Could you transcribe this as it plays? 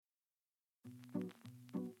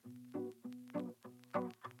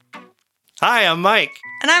Hi, I'm Mike.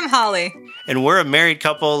 And I'm Holly. And we're a married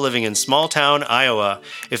couple living in small town Iowa.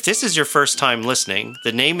 If this is your first time listening,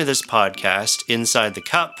 the name of this podcast, Inside the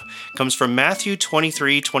Cup, comes from Matthew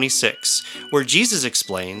 23:26, where Jesus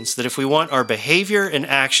explains that if we want our behavior and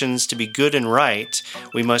actions to be good and right,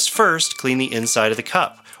 we must first clean the inside of the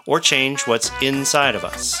cup, or change what's inside of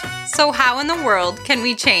us. So how in the world can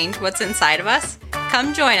we change what's inside of us?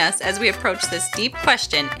 Come join us as we approach this deep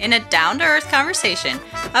question in a down-to-earth conversation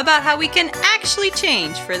about how we can actually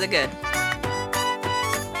change for the good.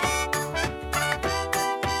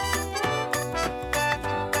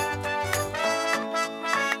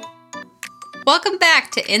 Welcome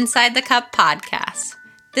back to Inside the Cup podcast.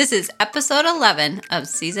 This is episode 11 of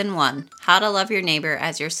season 1, How to Love Your Neighbor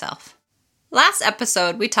as Yourself. Last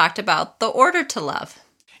episode, we talked about the order to love.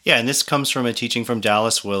 Yeah, and this comes from a teaching from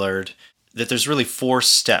Dallas Willard that there's really 4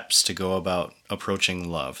 steps to go about approaching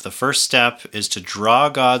love. The first step is to draw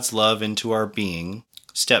God's love into our being.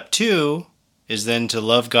 Step 2 is then to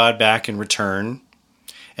love God back in return.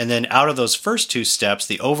 And then out of those first 2 steps,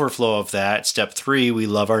 the overflow of that, step 3, we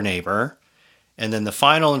love our neighbor. And then the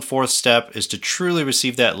final and 4th step is to truly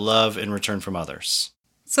receive that love in return from others.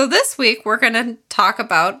 So this week, we're going to talk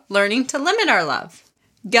about learning to limit our love.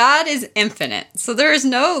 God is infinite, so there is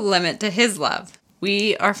no limit to His love.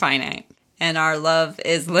 We are finite, and our love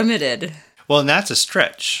is limited. Well, and that's a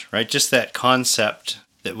stretch, right? Just that concept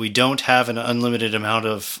that we don't have an unlimited amount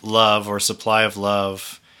of love or supply of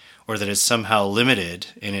love, or that it's somehow limited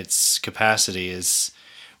in its capacity is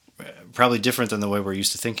probably different than the way we're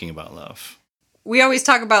used to thinking about love. We always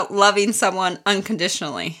talk about loving someone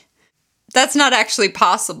unconditionally. That's not actually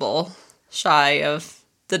possible, shy of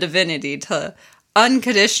the divinity, to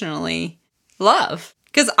unconditionally love.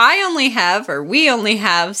 Because we only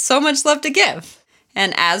have so much love to give.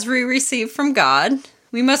 And as we receive from God,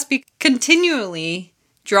 we must be continually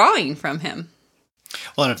drawing from Him.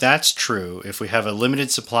 Well, and if that's true, if we have a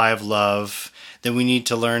limited supply of love, then we need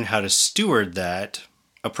to learn how to steward that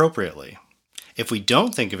appropriately. If we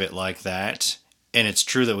don't think of it like that, and it's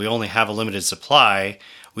true that we only have a limited supply,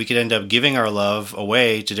 we could end up giving our love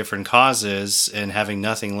away to different causes and having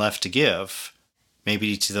nothing left to give,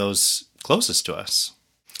 maybe to those closest to us.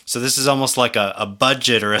 So this is almost like a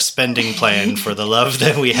budget or a spending plan for the love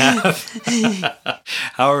that we have.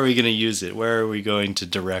 How are we going to use it? Where are we going to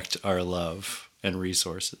direct our love and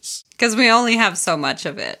resources? Because we only have so much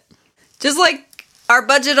of it. Just like our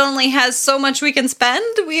budget only has so much we can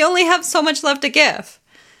spend, we only have so much left to give.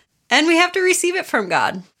 And we have to receive it from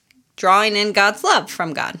God, drawing in God's love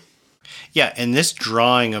from God. Yeah, and this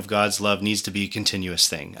drawing of God's love needs to be a continuous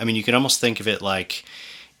thing. I mean, you can almost think of it like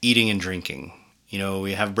eating and drinking. You know,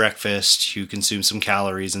 we have breakfast, you consume some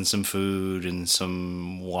calories and some food and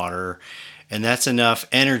some water, and that's enough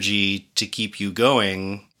energy to keep you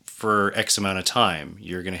going for X amount of time.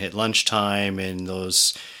 You're going to hit lunchtime, and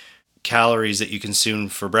those calories that you consume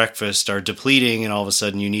for breakfast are depleting, and all of a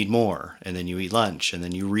sudden you need more, and then you eat lunch, and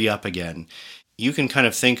then you re-up again. You can kind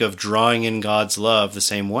of think of drawing in God's love the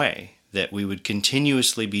same way, that we would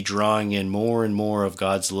continuously be drawing in more and more of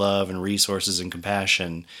God's love and resources and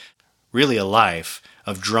compassion, really a life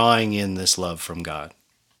of drawing in this love from God.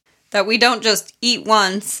 That we don't just eat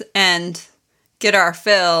once and get our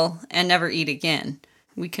fill and never eat again.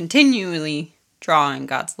 We continually draw in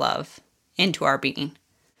God's love into our being.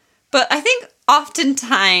 But I think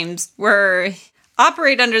oftentimes we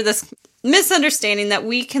operate under this misunderstanding that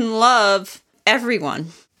we can love everyone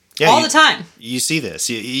all the time. You see this.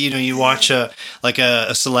 You watch a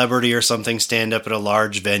celebrity or something stand up at a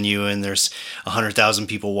large venue and there's 100,000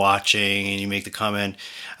 people watching and you make the comment,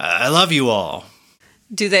 "I love you all."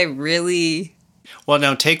 Do they really? Well,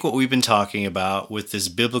 now take what we've been talking about with this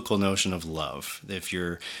biblical notion of love. If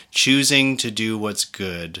you're choosing to do what's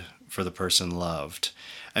good for the person loved,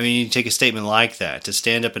 I mean, you take a statement like that, to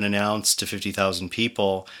stand up and announce to 50,000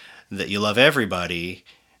 people that you love everybody.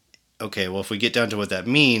 Okay, well, if we get down to what that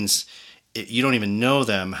means, you don't even know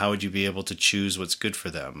them. How would you be able to choose what's good for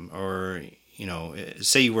them? Or,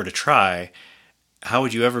 say you were to try, how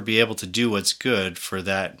would you ever be able to do what's good for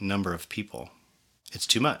that number of people? It's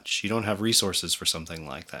too much. You don't have resources for something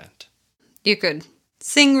like that. You could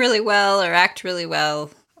sing really well or act really well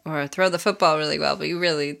or throw the football really well,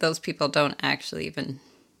 but those people don't actually even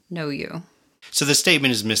know you. So the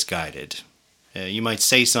statement is misguided. You might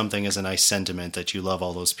say something as a nice sentiment that you love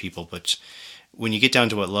all those people, but when you get down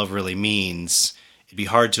to what love really means, it'd be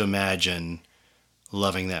hard to imagine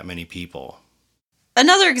loving that many people.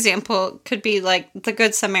 Another example could be like the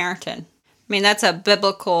Good Samaritan. I mean, that's a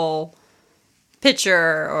biblical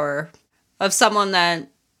picture of someone that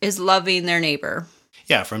is loving their neighbor.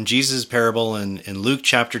 Yeah, from Jesus' parable in Luke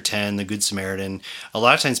chapter 10, the Good Samaritan, a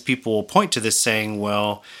lot of times people will point to this saying,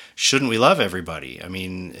 well, shouldn't we love everybody? I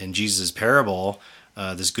mean, in Jesus' parable,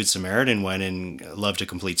 this Good Samaritan went and loved a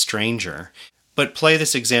complete stranger. But play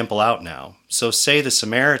this example out now. So say the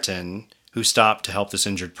Samaritan who stopped to help this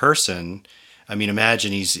injured person, I mean,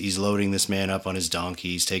 imagine he's loading this man up on his donkey,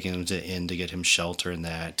 he's taking him to the inn to get him shelter and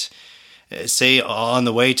that. Say on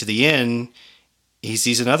the way to the inn, he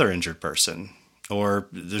sees another injured person, or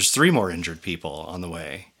there's 3 more injured people on the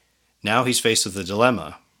way. Now he's faced with a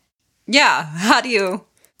dilemma. Yeah, you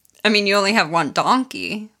only have one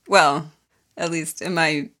donkey. Well, at least in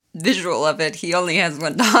my visual of it, he only has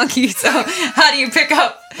one donkey. So how do you pick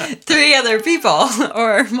up 3 other people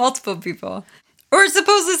or multiple people? Or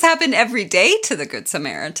suppose this happened every day to the Good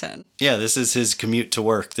Samaritan. Yeah, this is his commute to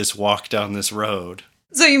work, this walk down this road.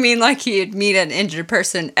 So you mean like he'd meet an injured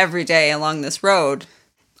person every day along this road?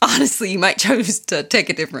 Honestly, you might choose to take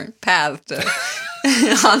a different path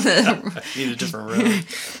on the... Need a different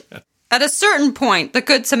road. At a certain point, the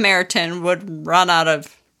Good Samaritan would run out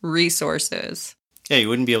of resources. Yeah, you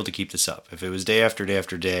wouldn't be able to keep this up. If it was day after day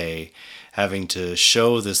after day, having to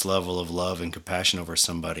show this level of love and compassion over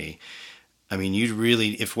somebody, I mean, you'd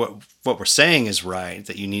really, if what we're saying is right,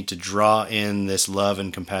 that you need to draw in this love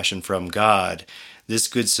and compassion from God, this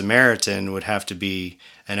Good Samaritan would have to be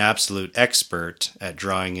an absolute expert at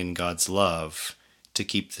drawing in God's love to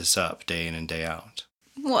keep this up day in and day out.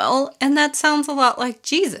 Well, and that sounds a lot like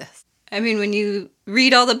Jesus. I mean, when you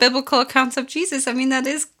read all the biblical accounts of Jesus, I mean, that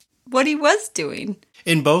is what he was doing.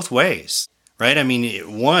 In both ways, right? I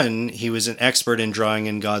mean, one, he was an expert in drawing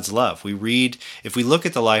in God's love. If we look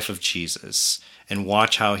at the life of Jesus and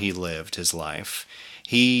watch how he lived his life,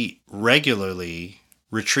 he regularly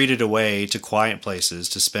retreated away to quiet places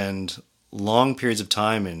to spend long periods of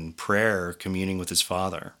time in prayer, communing with his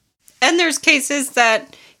Father. And there's cases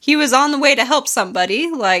that he was on the way to help somebody,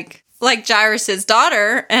 like Jairus'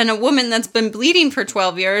 daughter, and a woman that's been bleeding for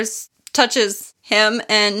 12 years touches him,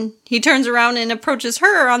 and he turns around and approaches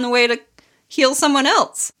her on the way to heal someone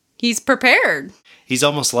else. He's prepared. He's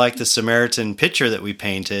almost like the Samaritan picture that we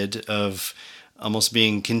painted of almost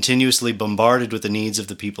being continuously bombarded with the needs of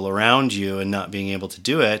the people around you and not being able to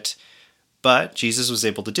do it. But Jesus was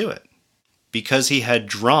able to do it because he had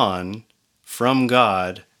drawn from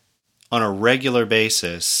God on a regular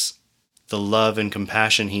basis the love and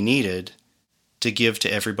compassion he needed to give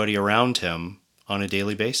to everybody around him on a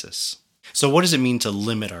daily basis. So what does it mean to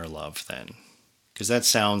limit our love then? Because that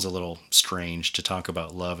sounds a little strange to talk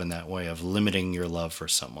about love in that way, of limiting your love for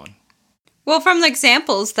someone. Well, from the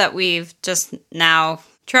examples that we've just now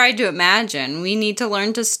tried to imagine, we need to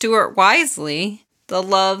learn to steward wisely the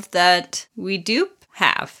love that we do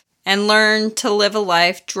have and learn to live a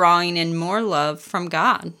life drawing in more love from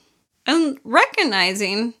God. And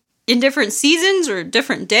recognizing in different seasons or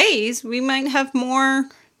different days, we might have more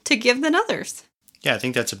to give than others. Yeah, I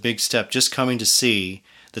think that's a big step, just coming to see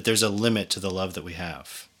that there's a limit to the love that we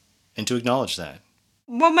have and to acknowledge that.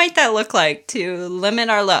 What might that look like to limit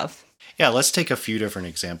our love? Yeah, let's take a few different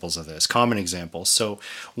examples of this, common examples. So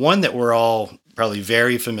one that we're all probably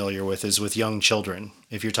very familiar with is with young children.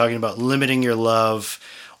 If you're talking about limiting your love,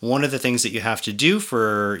 one of the things that you have to do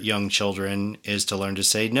for young children is to learn to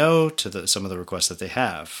say no to some of the requests that they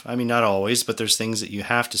have. I mean, not always, but there's things that you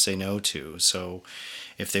have to say no to. So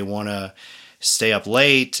if they want to stay up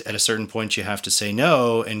late, at a certain point you have to say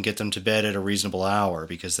no and get them to bed at a reasonable hour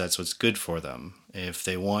because that's what's good for them. If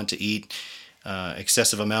they want to eat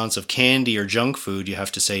excessive amounts of candy or junk food, you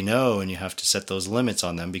have to say no and you have to set those limits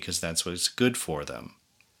on them because that's what's good for them.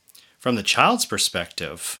 From the child's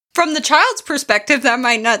perspective, that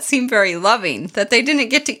might not seem very loving, that they didn't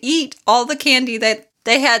get to eat all the candy that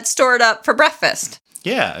they had stored up for breakfast.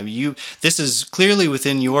 Yeah, this is clearly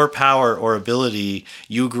within your power or ability,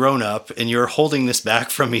 you grown up, and you're holding this back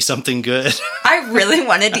from me, something good. I really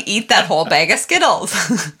wanted to eat that whole bag of Skittles.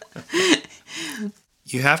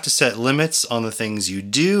 You have to set limits on the things you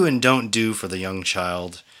do and don't do for the young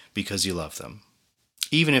child because you love them.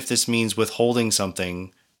 Even if this means withholding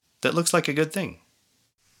something that looks like a good thing.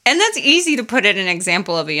 And that's easy to put in an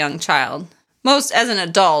example of a young child. As an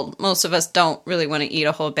adult, most of us don't really want to eat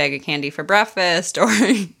a whole bag of candy for breakfast or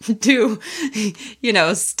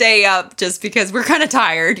stay up just because we're kind of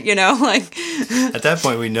tired, like. At that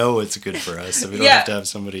point, we know what's good for us, so we don't have to have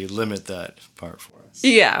somebody limit that part for us.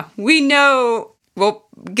 Yeah, we know we'll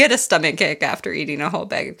get a stomachache after eating a whole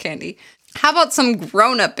bag of candy. How about some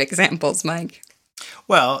grown-up examples, Mike?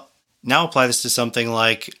 Well, now apply this to something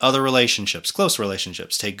like other relationships, close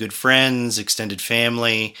relationships. Take good friends, extended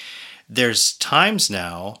family. There's times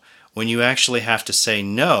now when you actually have to say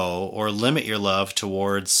no or limit your love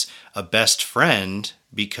towards a best friend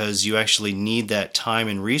because you actually need that time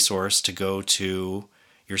and resource to go to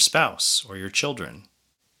your spouse or your children.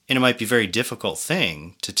 And it might be a very difficult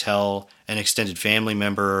thing to tell an extended family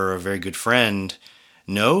member or a very good friend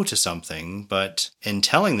no to something, but in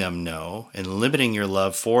telling them no and limiting your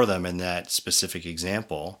love for them in that specific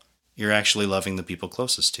example, you're actually loving the people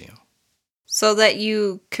closest to you. So that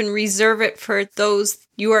you can reserve it for those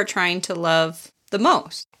you are trying to love the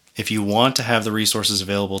most. If you want to have the resources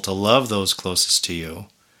available to love those closest to you,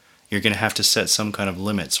 you're going to have to set some kind of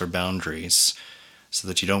limits or boundaries so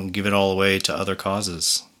that you don't give it all away to other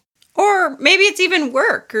causes. Or maybe it's even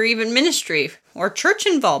work or even ministry or church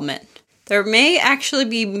involvement. There may actually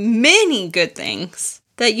be many good things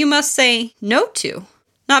that you must say no to.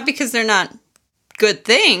 Not because they're not good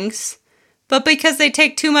things, but because they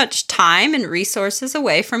take too much time and resources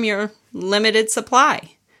away from your limited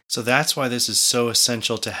supply. So that's why this is so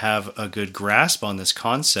essential to have a good grasp on this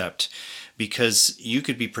concept, because you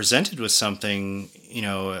could be presented with something,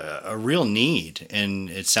 a real need, and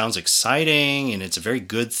it sounds exciting and it's a very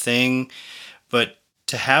good thing, but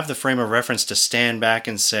to have the frame of reference to stand back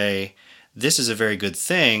and say, this is a very good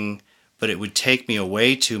thing, but it would take me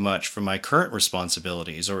away too much from my current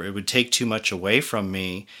responsibilities, or it would take too much away from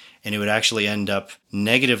me, and it would actually end up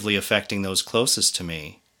negatively affecting those closest to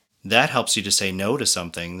me. That helps you to say no to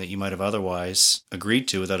something that you might have otherwise agreed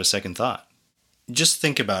to without a second thought. Just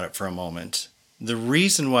think about it for a moment. The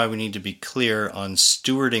reason why we need to be clear on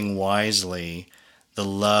stewarding wisely the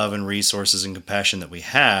love and resources and compassion that we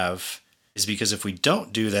have is because if we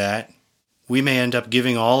don't do that, we may end up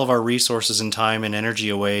giving all of our resources and time and energy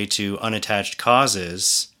away to unattached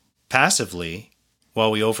causes passively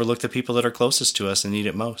while we overlook the people that are closest to us and need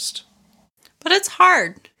it most. But it's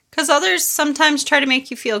hard because others sometimes try to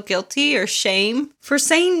make you feel guilty or shame for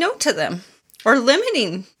saying no to them or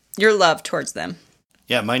limiting your love towards them.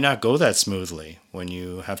 Yeah, it might not go that smoothly when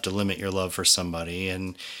you have to limit your love for somebody,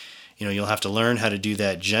 and you'll have to learn how to do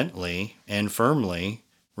that gently and firmly,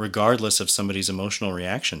 regardless of somebody's emotional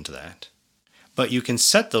reaction to that. But you can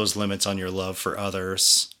set those limits on your love for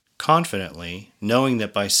others confidently, knowing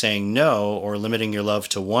that by saying no or limiting your love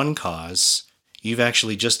to one cause, you've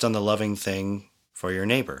actually just done the loving thing for your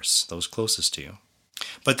neighbors, those closest to you.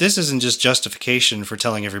 But this isn't just justification for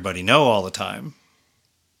telling everybody no all the time.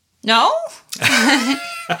 No?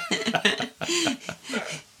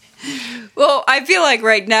 Well, I feel like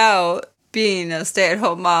right now, being a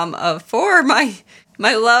stay-at-home mom of 4, my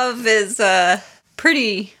love is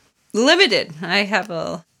pretty limited. I have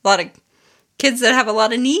a lot of kids that have a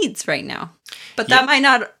lot of needs right now. But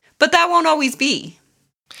that won't always be.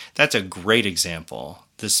 That's a great example.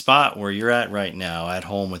 The spot where you're at right now, at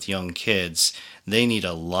home with young kids, they need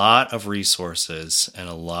a lot of resources and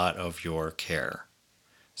a lot of your care.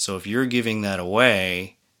 So if you're giving that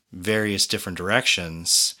away various different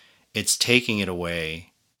directions, it's taking it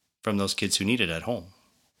away from those kids who need it at home.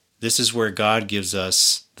 This is where God gives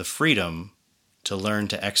us the freedom to learn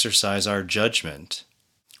to exercise our judgment.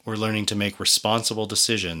 We're learning to make responsible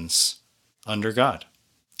decisions under God,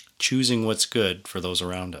 choosing what's good for those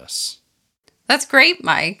around us. That's great,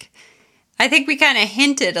 Mike. I think we kind of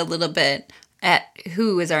hinted a little bit at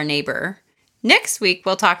who is our neighbor. Next week,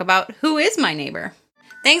 we'll talk about who is my neighbor.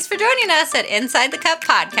 Thanks for joining us at Inside the Cup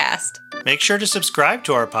Podcast. Make sure to subscribe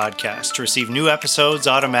to our podcast to receive new episodes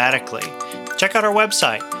automatically. Check out our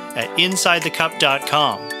website at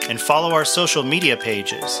InsideTheCup.com and follow our social media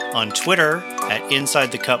pages on Twitter at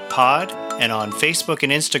Inside the Cup Pod and on Facebook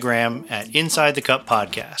and Instagram at Inside the Cup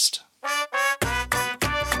Podcast.